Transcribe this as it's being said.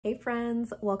Hey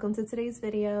friends, welcome to today's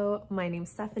video. My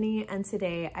name's Stephanie and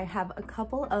today I have a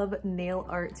couple of nail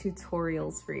art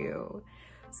tutorials for you.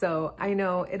 So I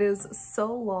know it is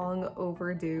so long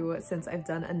overdue since I've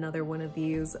done another one of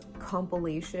these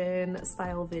compilation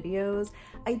style videos.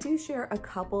 I do share a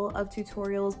couple of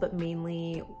tutorials, but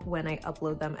mainly when I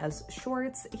upload them as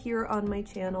shorts here on my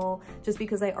channel, just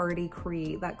because I already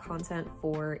create that content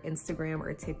for Instagram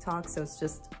or TikTok, so it's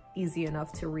just easy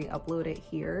enough to re-upload it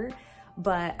here.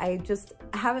 But I just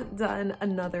haven't done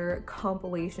another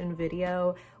compilation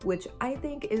video, which I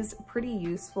think is pretty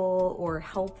useful or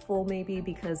helpful maybe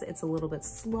because it's a little bit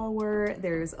slower,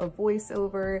 there's a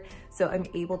voiceover, so I'm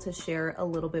able to share a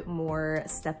little bit more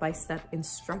step-by-step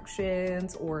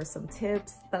instructions or some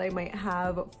tips that I might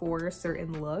have for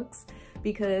certain looks,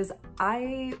 because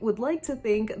I would like to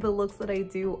think the looks that I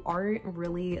do aren't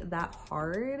really that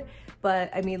hard, but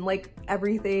I mean, like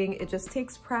everything, it just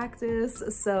takes practice.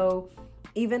 So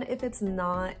even if it's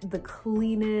not the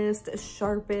cleanest,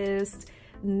 sharpest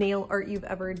nail art you've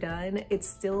ever done, it's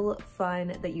still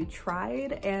fun that you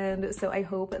tried. And so I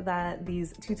hope that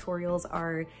these tutorials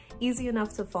are easy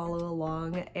enough to follow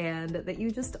along and that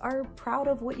you just are proud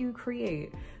of what you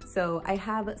create. So I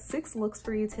have 6 looks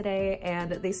for you today,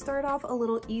 and they start off a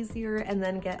little easier and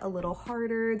then get a little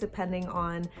harder depending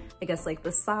on, I guess, like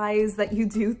the size that you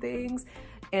do things.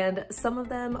 And some of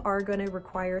them are going to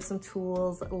require some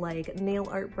tools like nail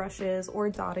art brushes or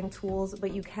dotting tools,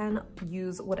 but you can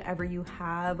use whatever you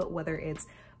have, whether it's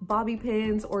bobby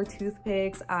pins or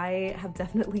toothpicks. I have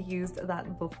definitely used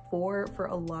that before for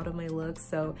a lot of my looks,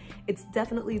 so it's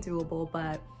definitely doable.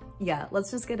 But yeah, let's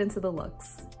just get into the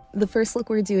looks. The first look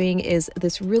we're doing is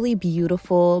this really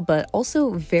beautiful but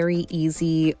also very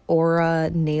easy aura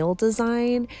nail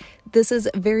design. This is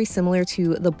very similar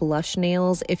to the blush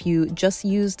nails. If you just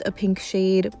used a pink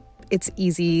shade, it's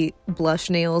easy blush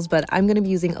nails, but I'm going to be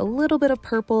using a little bit of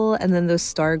purple and then those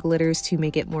star glitters to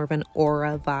make it more of an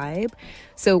aura vibe.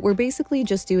 So we're basically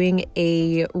just doing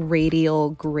a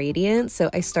radial gradient. So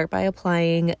I start by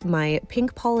applying my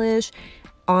pink polish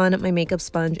on my makeup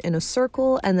sponge in a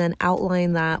circle and then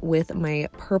outline that with my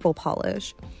purple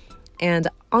polish. And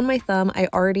on my thumb, I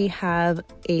already have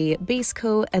a base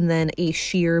coat and then a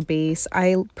sheer base.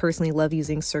 I personally love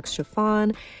using Cirque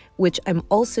Chiffon, which I'm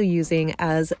also using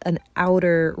as an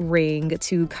outer ring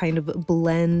to kind of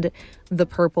blend the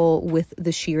purple with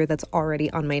the sheer that's already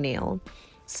on my nail.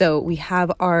 So we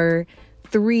have our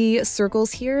 3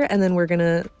 circles here, and then we're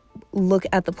gonna look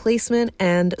at the placement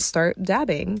and start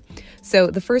dabbing. So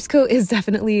the first coat is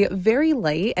definitely very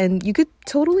light, and you could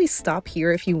totally stop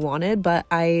here if you wanted, but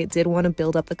I did want to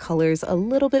build up the colors a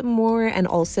little bit more and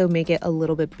also make it a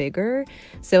little bit bigger.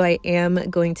 So I am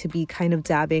going to be kind of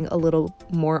dabbing a little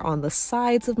more on the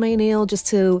sides of my nail just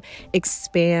to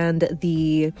expand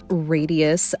the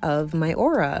radius of my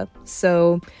aura.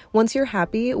 So once you're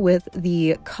happy with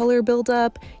the color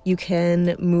buildup, you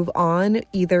can move on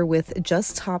either with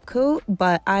just top coat,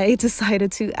 but I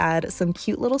decided to add some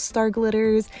cute little star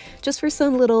glitters just for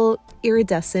some little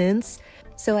iridescence.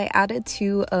 So I added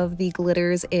 2 of the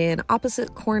glitters in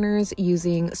opposite corners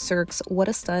using Cirque's What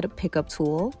a Stud pickup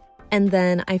tool. And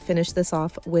then I finished this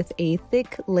off with a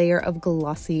thick layer of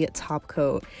glossy top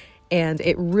coat. And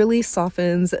it really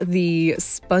softens the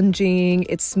sponging,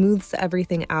 it smooths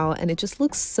everything out, and it just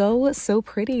looks so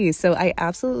pretty. So I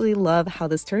absolutely love how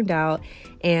this turned out,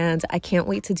 and I can't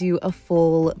wait to do a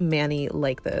full mani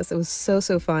like this. It was so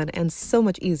fun and so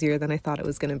much easier than I thought it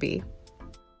was gonna be.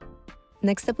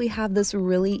 Next up, we have this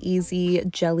really easy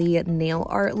jelly nail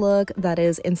art look that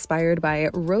is inspired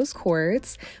by rose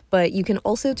quartz, but you can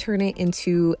also turn it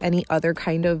into any other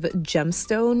kind of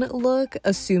gemstone look,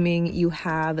 assuming you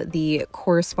have the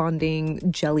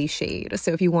corresponding jelly shade.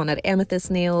 So if you wanted amethyst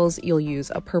nails, you'll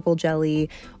use a purple jelly,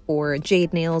 or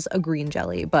jade nails, a green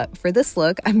jelly. But for this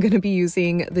look, I'm going to be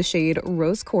using the shade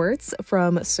Rose Quartz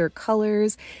from Cirque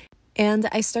Colors. And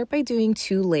I start by doing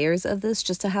 2 layers of this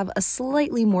just to have a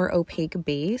slightly more opaque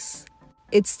base.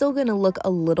 It's still going to look a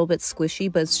little bit squishy,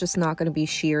 but it's just not going to be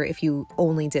sheer if you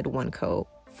only did 1 coat.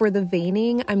 For the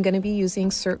veining, I'm going to be using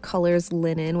Cirque Colors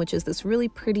Linen, which is this really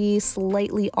pretty,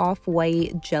 slightly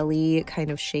off-white jelly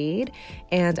kind of shade.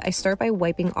 And I start by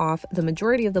wiping off the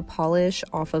majority of the polish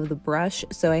off of the brush,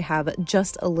 so I have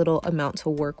just a little amount to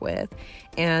work with.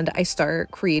 And I start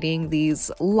creating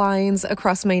these lines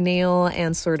across my nail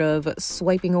and sort of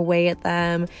swiping away at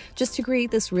them just to create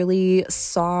this really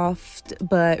soft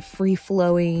but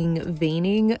free-flowing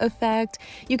veining effect.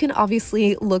 You can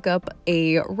obviously look up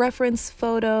a reference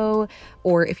photo,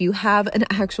 or if you have an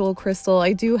actual crystal.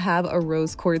 I do have a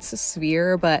rose quartz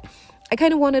sphere, but I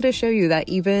kind of wanted to show you that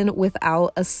even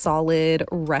without a solid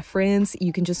reference,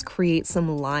 you can just create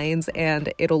some lines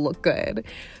and it'll look good.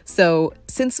 So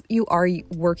since you are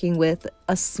working with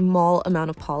a small amount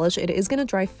of polish, it is going to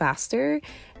dry faster.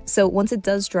 So once it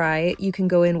does dry, you can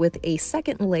go in with a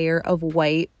second layer of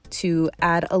white to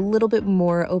add a little bit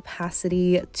more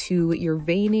opacity to your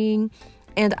veining.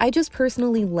 And I just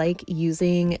personally like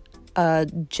using a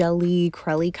jelly,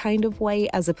 crelly kind of white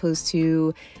as opposed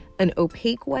to an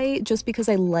opaque white, just because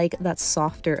I like that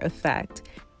softer effect.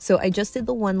 So I just did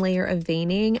the one layer of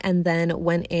veining and then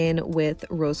went in with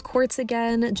rose quartz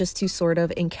again just to sort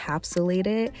of encapsulate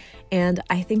it. And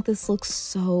I think this looks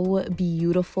so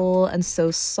beautiful and so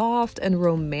soft and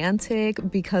romantic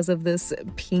because of this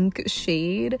pink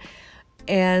shade.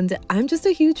 And I'm just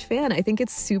a huge fan. I think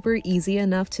it's super easy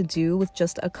enough to do with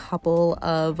just a couple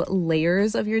of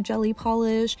layers of your jelly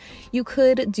polish. You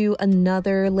could do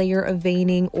another layer of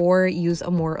veining or use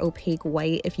a more opaque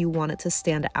white if you want it to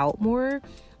stand out more.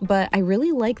 But I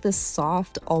really like this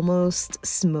soft, almost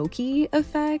smoky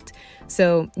effect.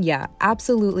 So yeah,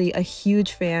 absolutely a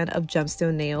huge fan of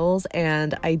gemstone nails,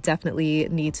 and I definitely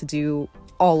need to do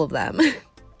all of them.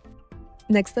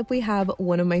 Next up, we have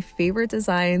one of my favorite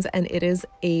designs, and it is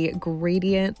a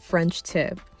gradient French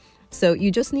tip. So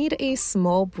you just need a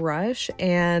small brush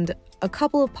and a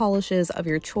couple of polishes of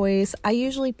your choice. I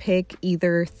usually pick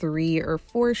either 3 or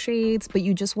 4 shades, but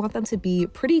you just want them to be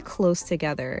pretty close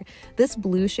together. This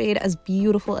blue shade, as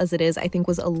beautiful as it is, I think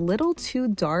was a little too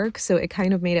dark, so it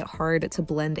kind of made it hard to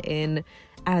blend in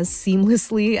as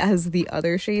seamlessly as the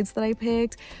other shades that I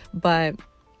picked. But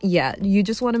yeah, you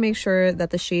just want to make sure that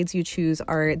the shades you choose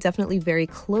are definitely very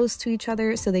close to each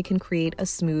other so they can create a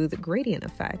smooth gradient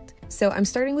effect. So I'm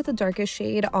starting with the darkest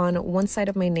shade on one side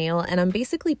of my nail, and I'm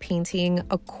basically painting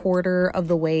a quarter of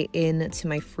the way into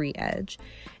my free edge.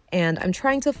 And I'm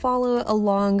trying to follow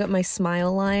along my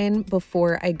smile line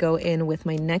before I go in with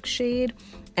my next shade.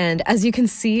 And as you can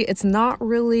see, it's not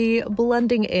really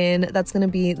blending in. That's going to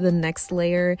be the next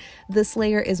layer. This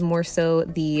layer is more so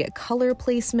the color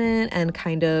placement and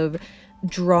kind of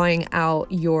drawing out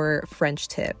your French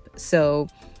tip. So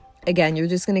again, you're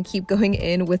just going to keep going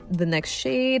in with the next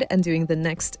shade and doing the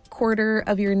next quarter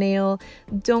of your nail.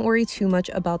 Don't worry too much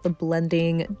about the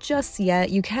blending just yet.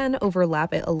 You can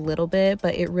overlap it a little bit,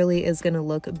 but it really is going to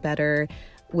look better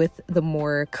with the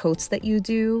more coats that you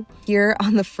do. Here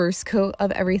on the first coat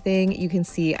of everything, you can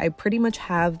see I pretty much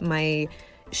have my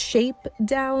shape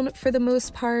down for the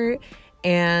most part,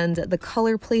 and the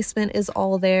color placement is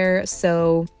all there.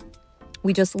 So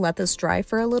we just let this dry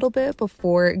for a little bit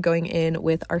before going in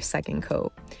with our second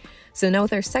coat. So now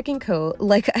with our second coat,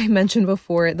 like I mentioned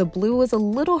before, the blue was a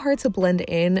little hard to blend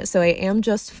in, so I am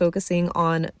just focusing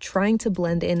on trying to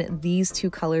blend in these two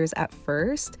colors at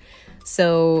first.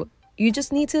 So you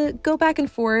just need to go back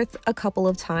and forth a couple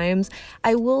of times.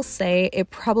 I will say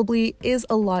it probably is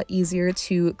a lot easier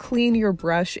to clean your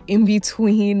brush in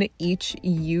between each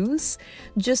use,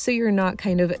 just so you're not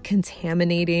kind of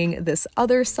contaminating this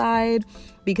other side,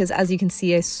 because as you can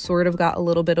see, I sort of got a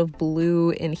little bit of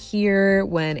blue in here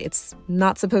when it's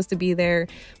not supposed to be there.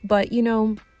 But you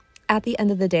know, at the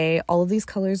end of the day, all of these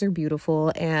colors are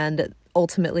beautiful, and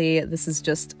ultimately this is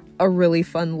just a really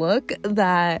fun look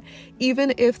that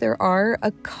even if there are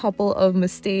a couple of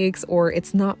mistakes or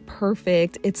it's not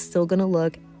perfect, it's still gonna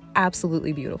look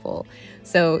absolutely beautiful.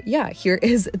 So yeah, here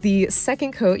is the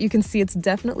second coat. You can see it's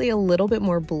definitely a little bit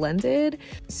more blended,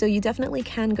 so you definitely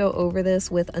can go over this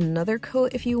with another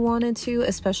coat if you wanted to,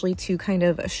 especially to kind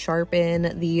of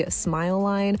sharpen the smile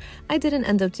line. I didn't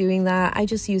end up doing that. I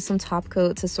just used some top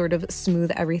coat to sort of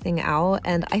smooth everything out,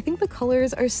 and I think the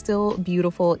colors are still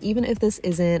beautiful even if this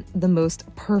isn't the most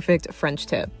perfect French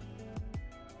tip.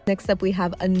 Next up, we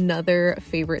have another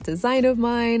favorite design of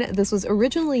mine. This was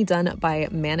originally done by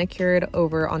Manicured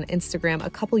over on Instagram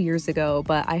a couple years ago,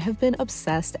 but I have been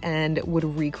obsessed and would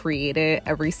recreate it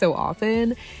every so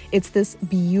often. It's this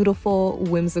beautiful,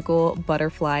 whimsical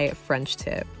butterfly French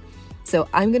tip. So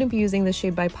I'm going to be using the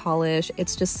shade by Polish.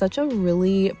 It's just such a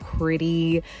really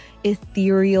pretty,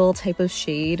 ethereal type of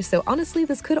shade. So honestly,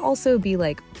 this could also be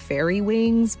like fairy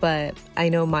wings, but I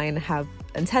know mine have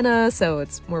antenna, so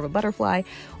it's more of a butterfly.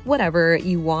 Whatever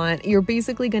you want, you're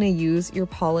basically going to use your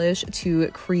polish to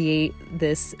create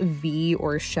this V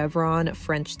or chevron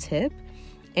French tip.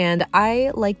 And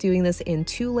I like doing this in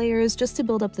 2 layers just to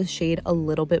build up the shade a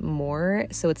little bit more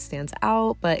so it stands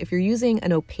out. But if you're using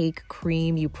an opaque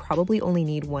cream, you probably only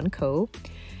need 1 coat.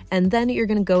 And then you're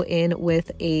going to go in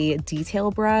with a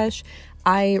detail brush.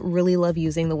 I really love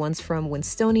using the ones from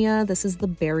Winstonia. This is the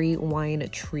Berry Wine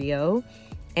Trio.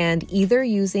 And either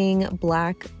using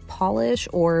black polish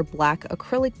or black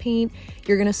acrylic paint,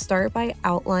 you're gonna start by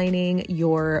outlining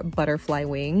your butterfly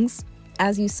wings.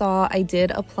 As you saw, I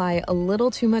did apply a little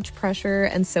too much pressure,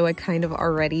 and so I kind of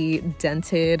already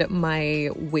dented my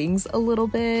wings a little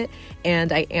bit,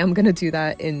 and I am gonna do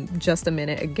that in just a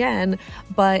minute again,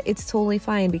 but it's totally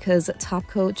fine because top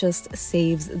coat just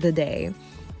saves the day.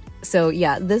 So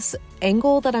yeah, this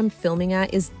angle that I'm filming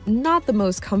at is not the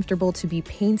most comfortable to be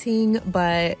painting,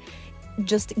 but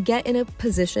just get in a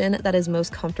position that is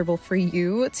most comfortable for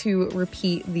you to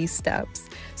repeat these steps.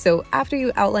 So after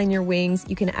you outline your wings,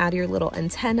 you can add your little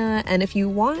antenna, and if you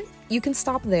want, you can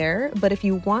stop there. But if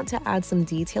you want to add some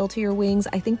detail to your wings,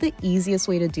 I think the easiest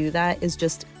way to do that is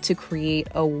just to create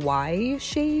a Y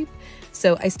shape.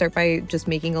 So I start by just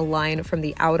making a line from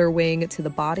the outer wing to the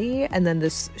body, and then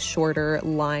this shorter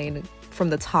line from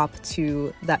the top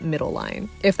to that middle line,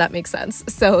 if that makes sense.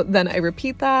 So then I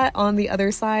repeat that on the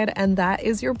other side, and that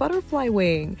is your butterfly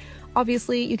wing.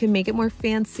 Obviously, you can make it more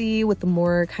fancy with the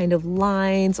more kind of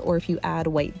lines, or if you add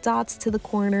white dots to the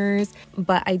corners,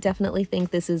 but I definitely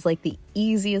think this is like the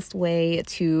easiest way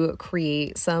to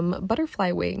create some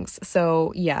butterfly wings.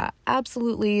 So yeah,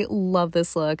 absolutely love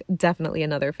this look. Definitely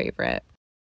another favorite.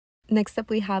 Next up,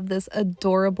 we have this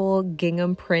adorable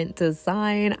gingham print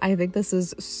design. I think this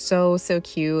is so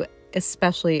cute,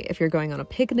 especially if you're going on a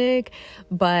picnic,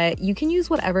 but you can use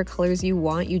whatever colors you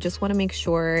want. You just want to make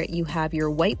sure you have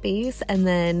your white base and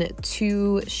then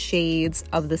 2 shades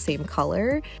of the same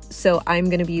color. So I'm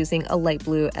going to be using a light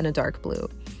blue and a dark blue.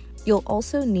 You'll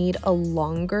also need a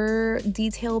longer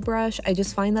detail brush. I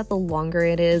just find that the longer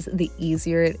it is, the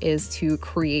easier it is to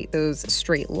create those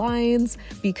straight lines,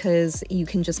 because you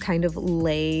can just kind of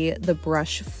lay the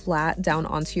brush flat down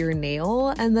onto your nail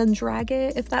and then drag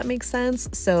it, if that makes sense.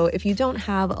 So if you don't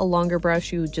have a longer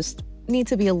brush, you just need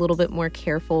to be a little bit more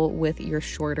careful with your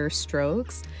shorter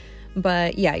strokes.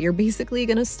 But yeah, you're basically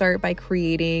gonna start by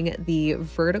creating the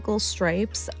vertical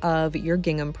stripes of your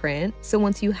gingham print. So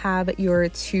once you have your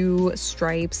 2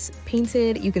 stripes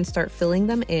painted, you can start filling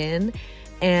them in,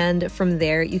 and from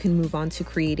there you can move on to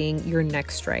creating your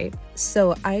next stripe.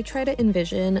 So I try to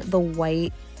envision the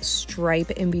white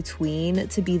stripe in between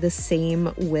to be the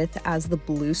same width as the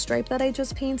blue stripe that I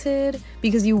just painted,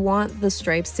 because you want the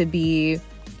stripes to be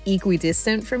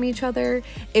equidistant from each other.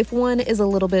 If one is a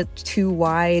little bit too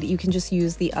wide, you can just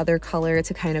use the other color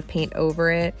to kind of paint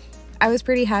over it. I was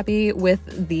pretty happy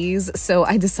with these, so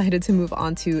I decided to move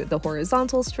on to the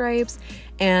horizontal stripes,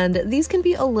 and these can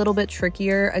be a little bit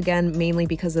trickier, again, mainly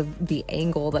because of the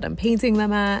angle that I'm painting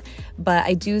them at, but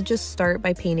I do just start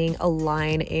by painting a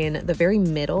line in the very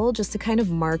middle just to kind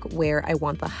of mark where I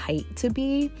want the height to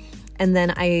be, and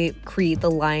then I create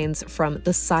the lines from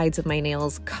the sides of my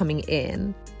nails coming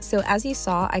in. So as you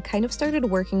saw, I kind of started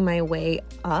working my way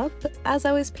up as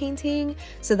I was painting,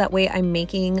 so that way I'm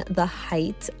making the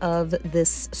height of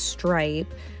this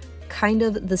stripe kind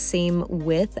of the same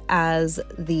width as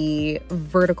the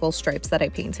vertical stripes that I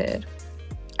painted.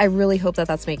 I really hope that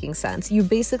that's making sense. You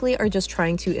basically are just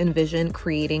trying to envision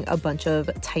creating a bunch of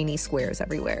tiny squares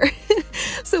everywhere.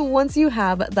 So once you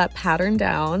have that pattern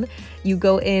down, you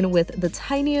go in with the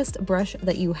tiniest brush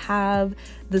that you have.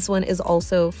 This one is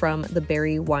also from the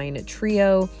Berry Wine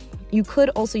trio. You could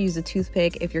also use a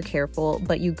toothpick if you're careful,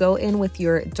 but you go in with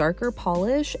your darker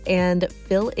polish and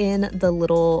fill in the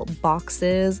little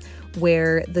boxes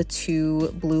where the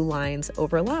 2 blue lines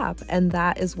overlap, and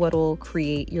that is what will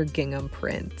create your gingham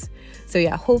print. So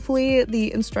yeah, hopefully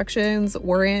the instructions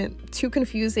weren't too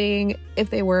confusing. If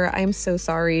they were, I'm so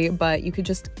sorry, but you could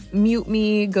just mute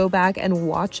me, go back and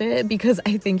watch it, because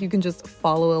I think you can just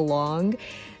follow along.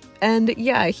 And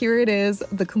yeah, here it is,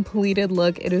 the completed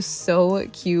look. It is so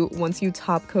cute once you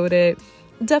top coat it.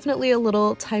 Definitely a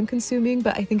little time consuming,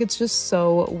 but I think it's just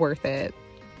so worth it.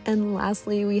 And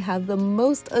lastly, we have the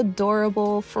most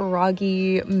adorable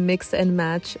Froggy mix and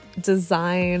match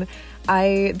design.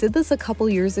 I did this a couple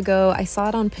years ago. I saw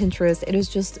it on Pinterest. It is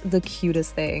just the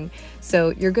cutest thing. So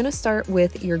you're gonna start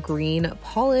with your green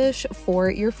polish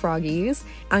for your froggies.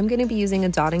 I'm gonna be using a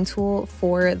dotting tool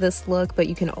for this look, but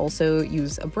you can also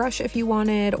use a brush if you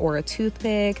wanted, or a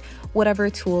toothpick,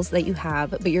 whatever tools that you have.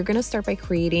 But you're gonna start by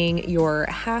creating your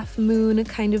half moon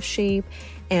kind of shape.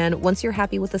 And once you're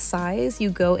happy with the size, you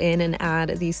go in and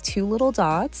add these 2 little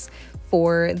dots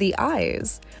for the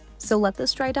eyes. So let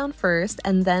this dry down first,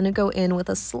 and then go in with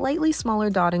a slightly smaller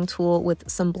dotting tool with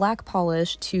some black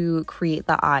polish to create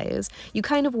the eyes. You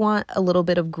kind of want a little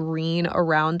bit of green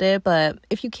around it, but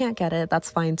if you can't get it, that's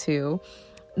fine too.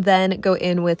 Then go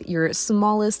in with your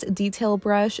smallest detail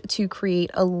brush to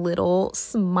create a little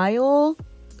smile.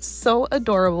 so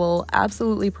adorable,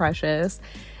 absolutely precious.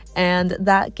 And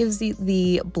that gives you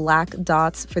the black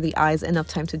dots for the eyes enough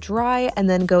time to dry, and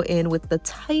then go in with the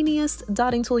tiniest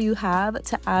dotting tool you have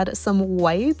to add some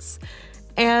whites.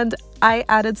 And I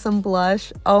added some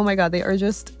blush. Oh my god, they are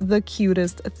just the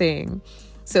cutest thing.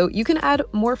 So you can add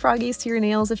more froggies to your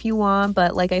nails if you want,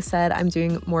 but like I said, I'm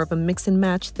doing more of a mix and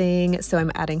match thing. So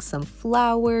I'm adding some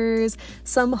flowers,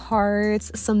 some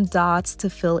hearts, some dots to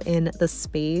fill in the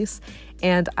space.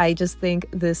 And I just think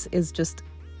this is just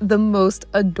the most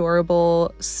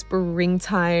adorable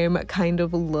springtime kind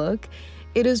of look.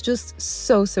 It is just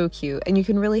so cute, and you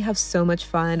can really have so much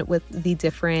fun with the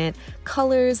different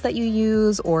colors that you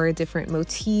use or different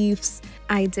motifs.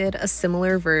 I did a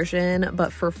similar version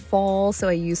but for fall, so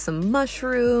I used some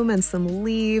mushroom and some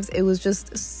leaves. It was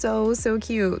just so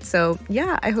cute. So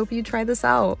yeah, I hope you try this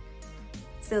out.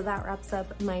 So that wraps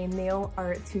up my nail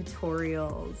art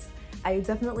tutorials. I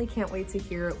definitely can't wait to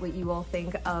hear what you all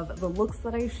think of the looks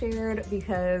that I shared,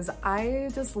 because I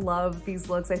just love these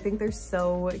looks. I think they're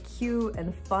so cute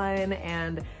and fun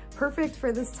and perfect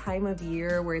for this time of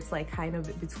year where it's like kind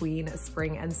of between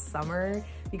spring and summer,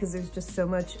 because there's just so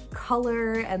much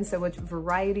color and so much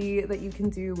variety that you can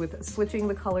do with switching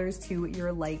the colors to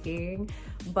your liking.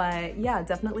 But yeah,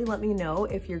 definitely let me know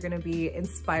if you're gonna be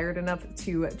inspired enough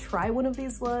to try one of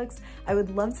these looks. I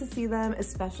would love to see them,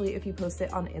 especially if you post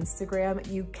it on Instagram.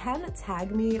 You can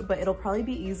tag me, but it'll probably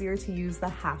be easier to use the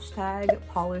hashtag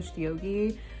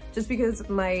polishedyogi, just because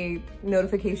my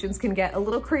notifications can get a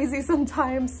little crazy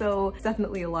sometimes, so it's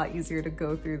definitely a lot easier to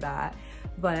go through that.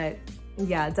 But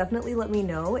yeah, definitely let me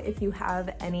know if you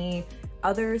have any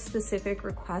other specific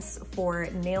requests for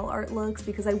nail art looks,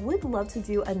 because I would love to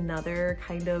do another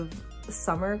kind of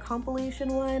summer compilation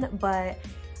one, but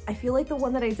I feel like the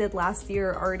one that I did last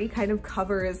year already kind of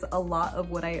covers a lot of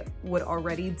what I would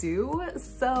already do.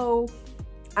 So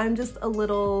I'm just a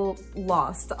little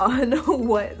lost on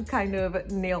what kind of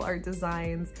nail art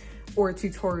designs or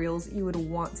tutorials you would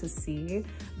want to see.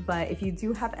 But if you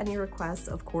do have any requests,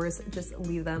 of course, just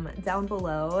leave them down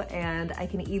below, and I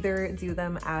can either do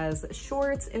them as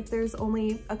shorts if there's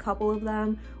only a couple of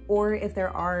them, or if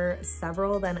there are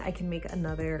several, then I can make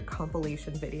another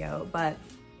compilation video. But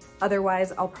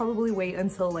otherwise, I'll probably wait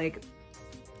until like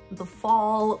the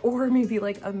fall or maybe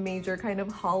like a major kind of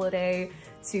holiday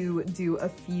to do a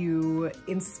few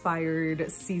inspired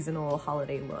seasonal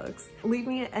holiday looks. Leave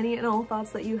me any and all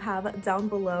thoughts that you have down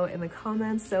below in the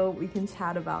comments so we can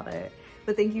chat about it.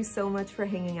 But thank you so much for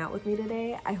hanging out with me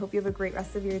today. I hope you have a great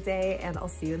rest of your day, and I'll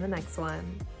see you in the next one.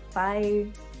 Bye.